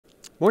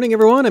Morning,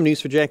 everyone. I'm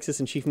News4JAX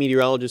Assistant Chief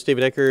Meteorologist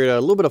David Heckard.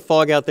 A little bit of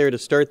fog out there to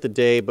start the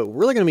day, but we're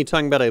really going to be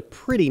talking about a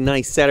pretty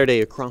nice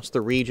Saturday across the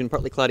region.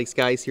 Partly cloudy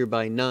skies here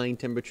by 9,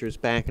 temperatures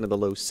back into the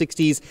low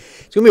 60s.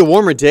 It's going to be a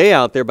warmer day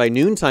out there by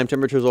noontime.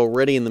 Temperatures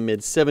already in the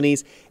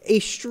mid-70s. A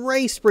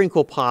stray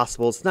sprinkle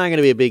possible. It's not going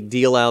to be a big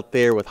deal out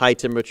there with high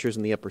temperatures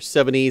in the upper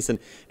 70s. And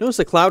notice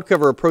the cloud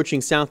cover approaching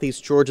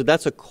southeast Georgia.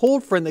 That's a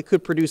cold front that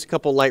could produce a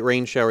couple light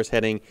rain showers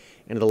heading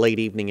into the late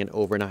evening and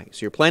overnight.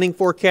 So your planning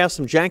forecast,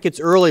 some jackets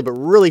early, but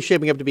really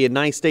shaping up to be a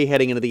nice day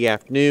heading into the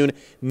afternoon.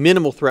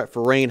 Minimal threat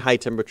for rain, high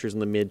temperatures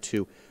in the mid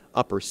to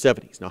upper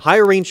 70s. Now,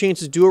 higher rain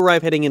chances do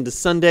arrive heading into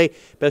Sunday.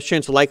 Best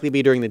chance will likely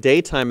be during the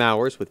daytime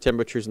hours with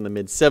temperatures in the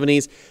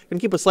mid-70s. Going to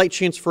keep a slight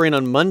chance for rain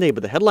on Monday,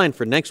 but the headline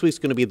for next week is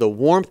going to be the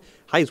warmth.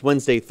 Highs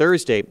Wednesday,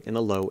 Thursday in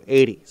the low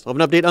 80s. I'll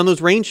have an update on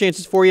those rain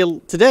chances for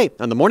you today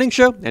on The Morning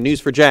Show at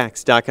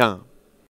News4JAX.com.